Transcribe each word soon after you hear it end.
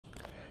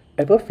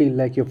Ever feel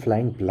like you're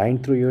flying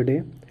blind through your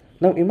day?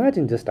 Now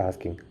imagine just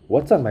asking,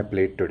 what's on my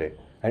plate today?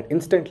 And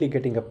instantly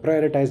getting a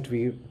prioritized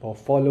view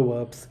of follow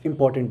ups,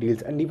 important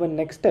deals, and even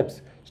next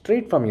steps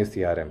straight from your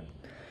CRM.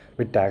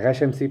 With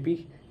Taghash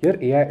MCP,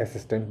 your AI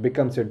assistant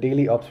becomes your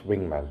daily ops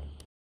wingman.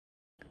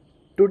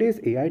 Today's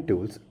AI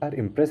tools are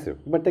impressive,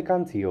 but they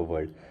can't see your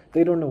world.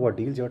 They don't know what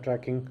deals you're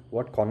tracking,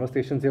 what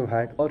conversations you've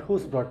had, or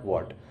who's brought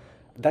what.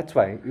 That's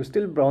why you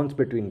still bounce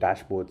between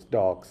dashboards,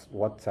 docs,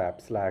 WhatsApp,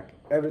 Slack,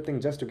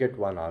 everything just to get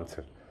one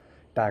answer.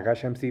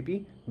 Taghash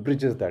MCP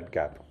bridges that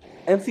gap.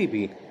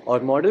 MCP or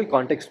Model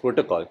Context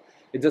Protocol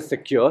is a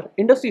secure,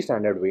 industry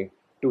standard way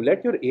to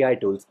let your AI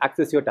tools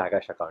access your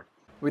Taghash account.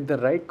 With the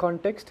right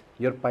context,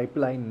 your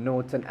pipeline,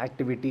 notes, and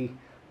activity,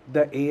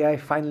 the AI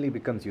finally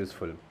becomes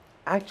useful.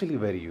 Actually,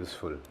 very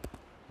useful.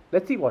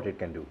 Let's see what it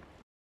can do.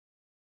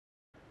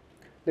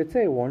 Let's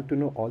say I want to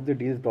know all the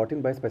deals brought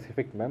in by a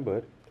specific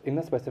member in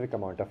a specific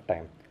amount of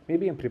time.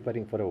 Maybe I'm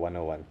preparing for a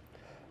 101.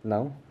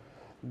 Now,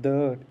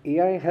 the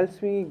AI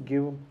helps me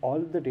give all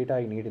the data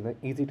I need in an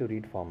easy to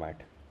read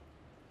format.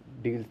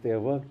 Deals they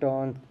have worked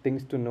on,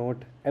 things to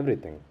note,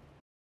 everything.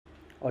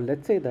 Or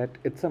let's say that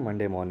it's a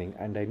Monday morning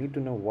and I need to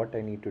know what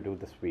I need to do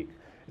this week.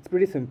 It's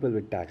pretty simple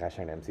with Taghash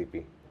and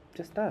MCP.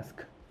 Just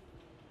ask.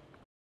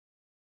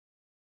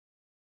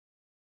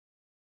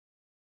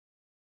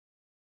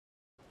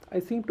 I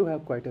seem to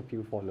have quite a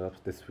few follow ups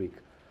this week.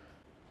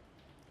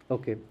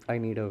 Okay, I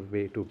need a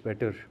way to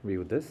better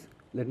view this.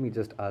 Let me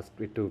just ask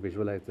it to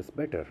visualize this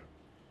better.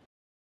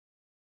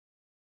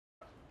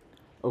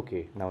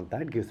 Okay, now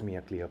that gives me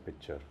a clear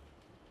picture.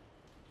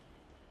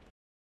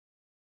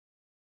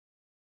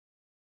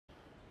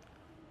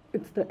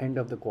 It's the end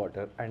of the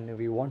quarter and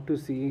we want to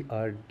see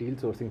our deal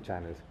sourcing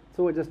channels.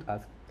 So I just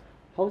ask,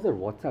 how's our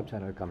WhatsApp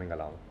channel coming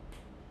along?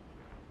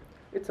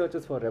 It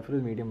searches for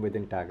referral medium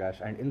within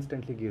Tagash and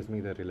instantly gives me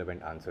the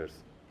relevant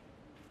answers.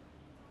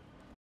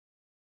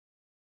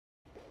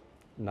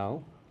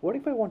 Now, what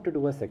if I want to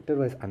do a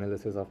sector-wise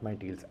analysis of my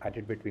deals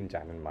added between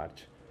Jan and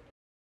March?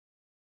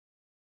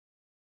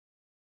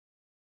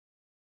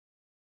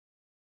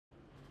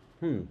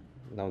 Hmm,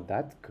 now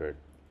that's good.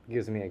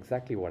 Gives me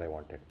exactly what I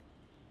wanted.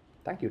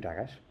 Thank you,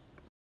 Tagash.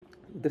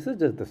 This is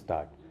just the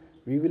start.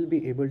 We will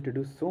be able to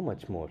do so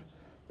much more.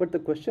 But the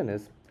question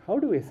is, how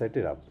do we set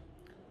it up?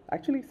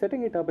 Actually,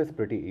 setting it up is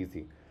pretty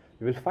easy.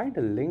 You will find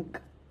a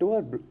link to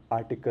our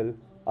article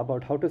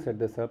about how to set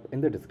this up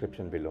in the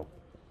description below.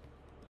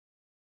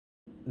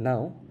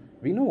 Now,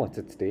 we know what's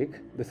at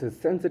stake. This is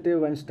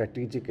sensitive and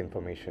strategic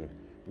information.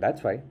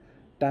 That's why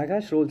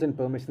Tagash roles and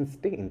permissions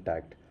stay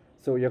intact.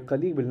 So your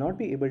colleague will not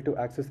be able to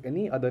access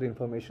any other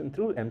information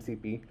through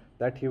MCP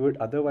that he would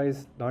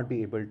otherwise not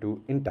be able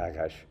to in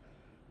Tagash.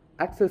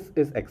 Access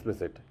is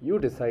explicit. You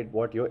decide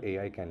what your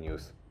AI can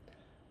use.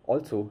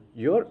 Also,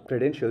 your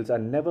credentials are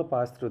never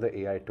passed through the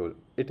AI tool.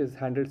 It is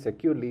handled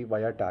securely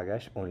via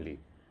Tagash only.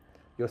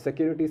 Your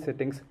security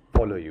settings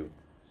follow you.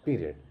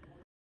 Period.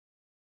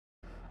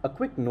 A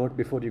quick note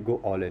before you go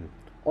all in.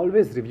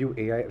 Always review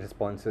AI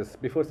responses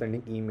before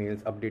sending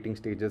emails, updating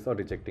stages, or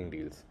rejecting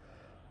deals.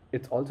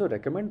 It's also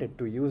recommended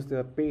to use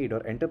the paid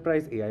or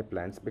enterprise AI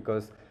plans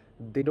because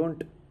they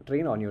don't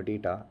train on your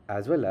data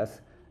as well as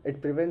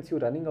it prevents you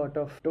running out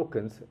of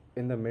tokens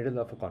in the middle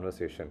of a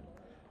conversation.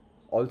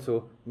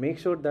 Also, make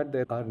sure that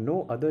there are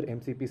no other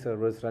MCP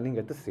servers running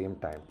at the same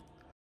time.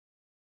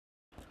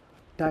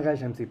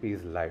 Taghash MCP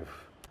is live,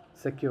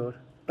 secure,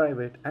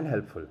 private, and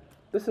helpful.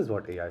 This is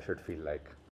what AI should feel like.